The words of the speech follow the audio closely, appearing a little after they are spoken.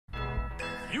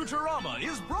Futurama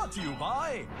is brought to you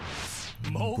by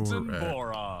Molten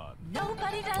Boron.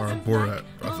 Nobody does Or Borat.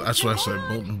 That's what I said.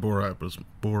 Molten Borat, but it's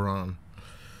boron.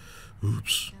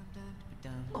 Oops.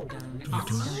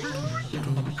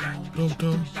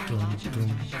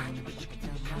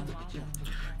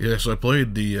 Yeah, so I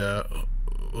played the,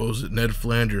 what was it? Ned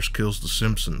Flanders kills the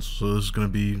Simpsons. So this is going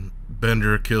to be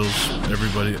Bender kills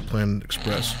everybody at Planet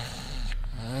Express.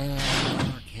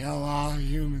 Kill all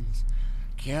humans.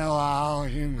 Kill all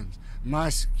humans.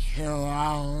 Must kill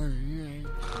all humans.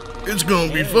 It's going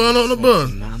to be fun on the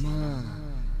bun. Mama,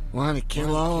 want to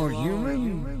kill all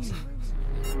humans?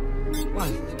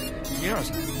 What? Yes.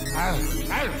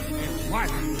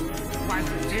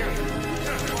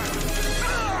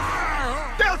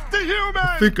 Death to humans!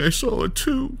 I think I saw it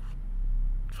too.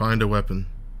 Find a weapon.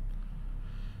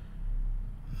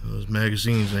 Those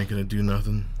magazines ain't gonna do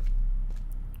nothing.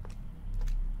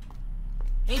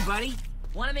 Hey, buddy.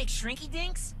 Want to make shrinky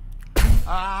dinks?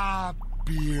 Ah,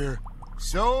 beer.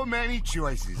 So many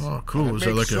choices. Oh, cool. And Is it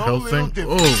that like makes a so health little thing?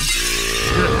 difference. Oh,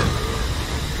 shit.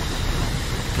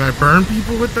 Can I burn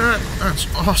people with that? That's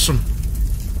awesome.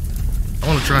 I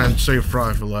want to try and save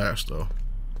Fry for last, though.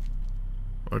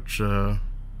 Which, let's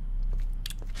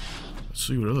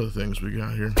see what other things we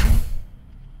got here.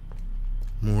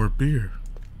 More beer.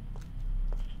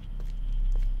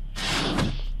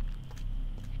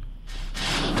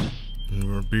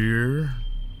 More beer.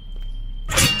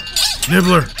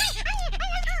 Nibbler!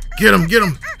 Get him, get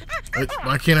him!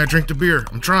 Why can't I drink the beer?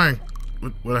 I'm trying.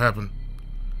 What happened?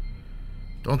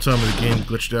 Don't tell me the game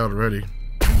glitched out already.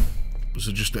 Was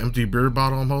it just an empty beer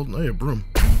bottle I'm holding? Oh, yeah, broom.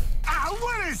 Ah,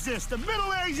 what is this? The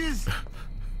Middle Ages?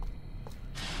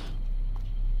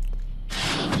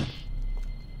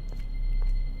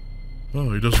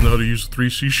 Oh, he doesn't know how to use 3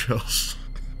 seashells.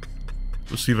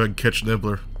 Let's see if I can catch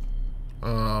Nibbler.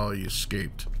 Oh, he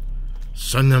escaped.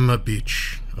 Son of a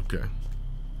bitch. Okay.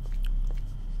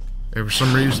 And for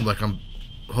some reason, like, I'm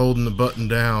holding the button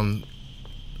down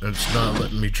and it's not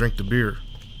letting me drink the beer.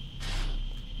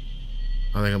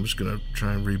 I think I'm just gonna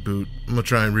try and reboot. I'm gonna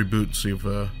try and reboot and see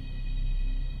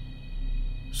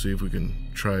if we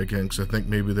can try again, because I think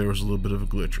maybe there was a little bit of a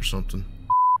glitch or something.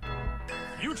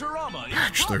 Futurama is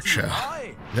Bachelor brought to you chow.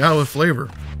 by Now with flavor.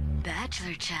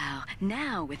 Bachelor chow,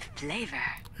 now with flavor.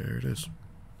 There it is.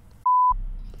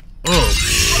 Oh,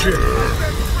 shit.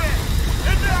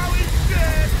 And now he's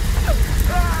dead!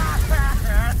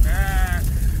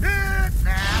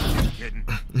 Nah, I'm just kidding.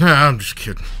 Nah, I'm just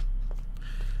kidding.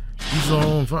 He's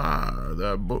on fire.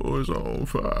 That boy's on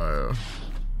fire.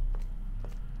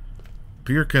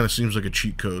 Beer kind of seems like a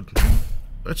cheat code.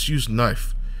 Let's use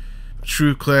knife. A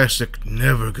true classic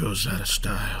never goes out of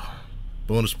style.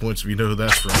 Bonus points if you know who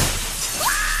that's from.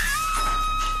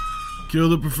 Kill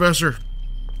the professor.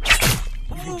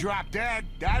 You can drop that.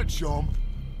 That'd show him.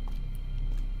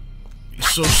 He's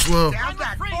so slow. Down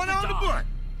back. Going on the butt.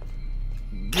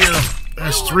 Get him.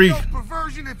 That's 3. No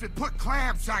perversion if it put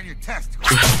clamps on your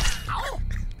testicles.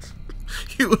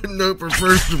 You wouldn't know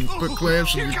perversion to put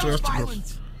clamps in your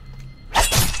testicles.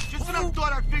 Just when I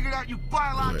thought I figured out you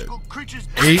biological creatures.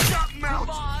 8. Something else.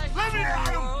 Let me at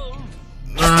him.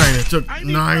 9. It took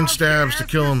 9 stabs to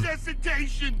kill him.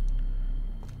 Resuscitation.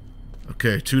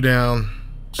 Okay, 2 down.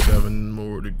 7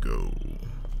 more to go.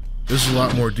 This is a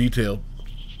lot more detailed.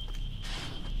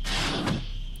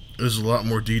 This is a lot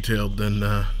more detailed than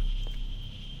the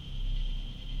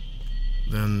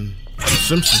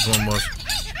Simpsons one was.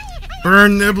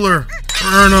 Burn Nibbler!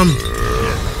 Burn him!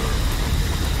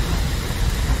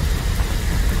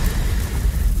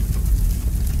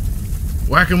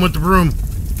 Whack him with the broom!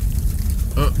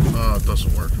 Oh, it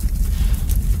doesn't work.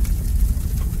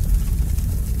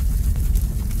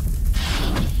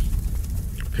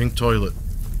 Pink toilet.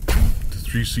 The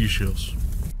 3 seashells.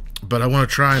 But I want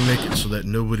to try and make it so that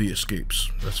nobody escapes.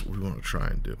 That's what we want to try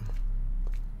and do.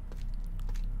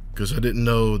 Because I didn't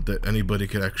know that anybody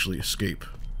could actually escape.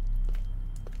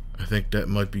 I think that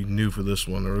might be new for this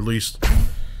one, or at least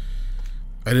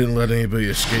I didn't let anybody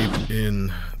escape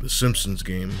in the Simpsons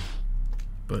game,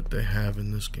 but they have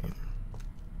in this game.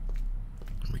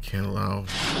 We can't allow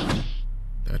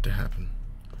that to happen.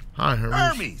 Hi, Hermes.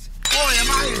 Hermes! Boy,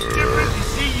 am I as different to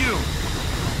see you!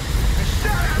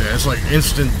 Yeah, it's like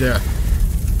instant death.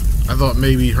 I thought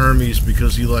maybe Hermes,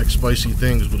 because he likes spicy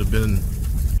things, would have been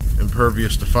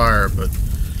impervious to fire, but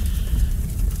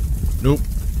nope.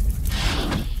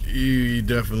 He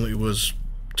definitely was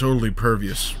totally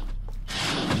pervious.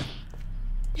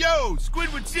 Yo,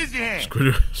 Squidward Scissorhand!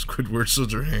 Squidward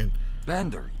Scissorhand.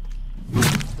 Bender.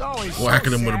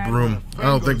 Whacking him with a broom. I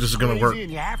don't think this is gonna work.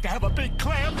 You have to have a big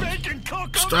clam bacon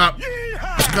cook. Stop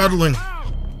scuttling.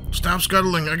 Stop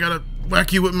scuttling. I gotta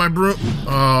whack you with my broom.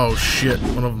 Oh, shit.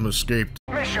 One of them escaped.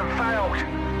 Mission failed.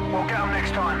 We'll get them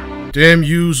next time. Damn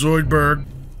you, Zoidberg.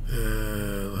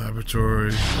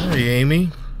 Laboratory. Hey,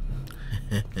 Amy.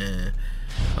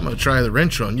 I'm gonna try the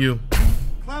wrench on you.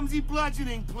 Clumsy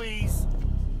bludgeoning, please.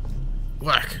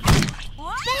 Whack.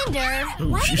 Flanders, Ooh,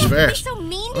 why she's do you be fast. so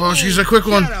mean to Oh, me? she's a quick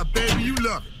one. Shut up, baby. You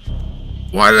love it.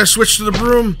 Why did I switch to the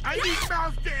broom? I need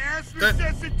mouth to ass That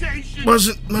resuscitation.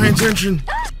 wasn't my intention.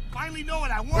 Finally know what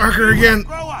I want. Mark her again.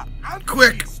 Grow up. I'm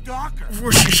Quick. a stalker.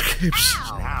 Before she escapes.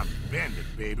 Now bend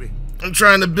it, baby. I'm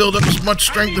trying to build up as much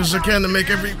strength as I can to make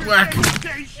every whack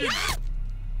Resuscitation.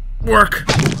 work.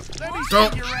 Let me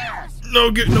Don't. see your ass.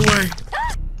 No getting away.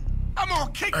 I'm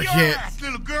gonna kick I your can't. ass,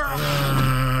 little girl.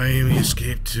 Amy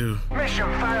escaped too. Mission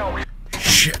failed.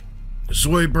 Shit.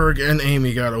 Zoidberg and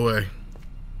Amy got away.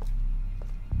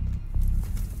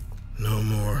 No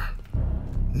more.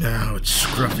 Now it's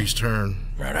Scruffy's turn.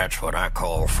 Now that's what I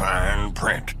call fine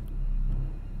print.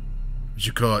 Would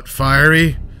you call it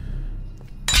fiery?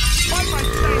 Why am I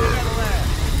saying that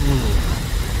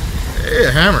Hey,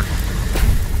 a hammer.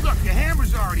 last? Look, the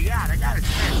hammer's already out. I gotta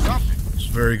smash something. It's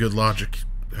very good logic.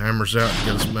 Hammer's out, you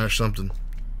gotta smash something.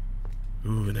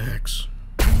 Ooh, an axe.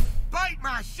 Bite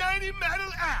my shiny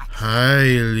metal axe. Hi,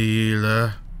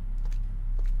 Leela.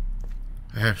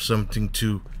 I have something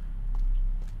to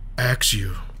axe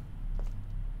you.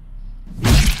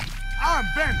 I'm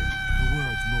Bender, the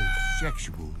world's most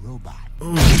sexual robot.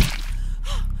 Ooh.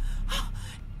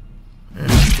 Yeah,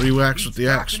 3 whacks with the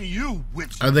axe. Talking to you,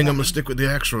 witch I think I'm woman. gonna stick with the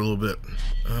axe for a little bit.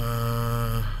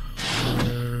 Oh,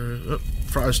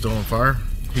 Fry's still on fire.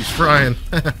 He's frying.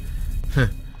 I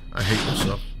hate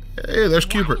myself. Hey, there's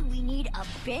Why Cupid. do we need a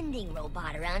bending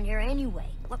robot around here anyway?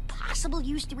 What possible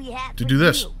use do we have To for do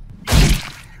this. you?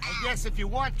 I guess if you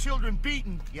want children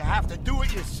beaten, you have to do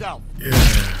it yourself. Yeah.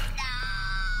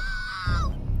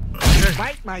 Okay.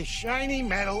 Bite my shiny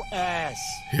metal ass.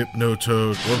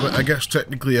 Hypnotoad. Well, but I guess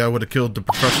technically I would have killed the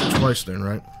professor twice then,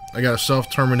 right? I got to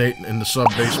self-terminate in the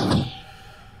sub-basement.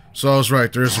 So I was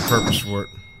right, there is a purpose for it.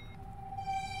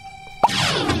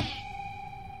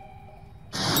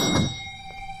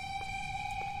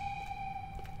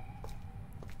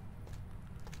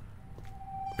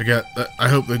 I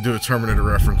hope they do a Terminator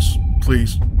reference.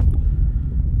 Please.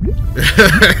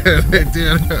 They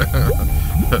did.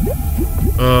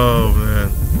 Oh,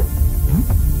 man.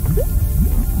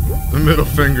 The middle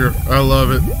finger. I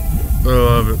love it. I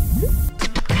love it.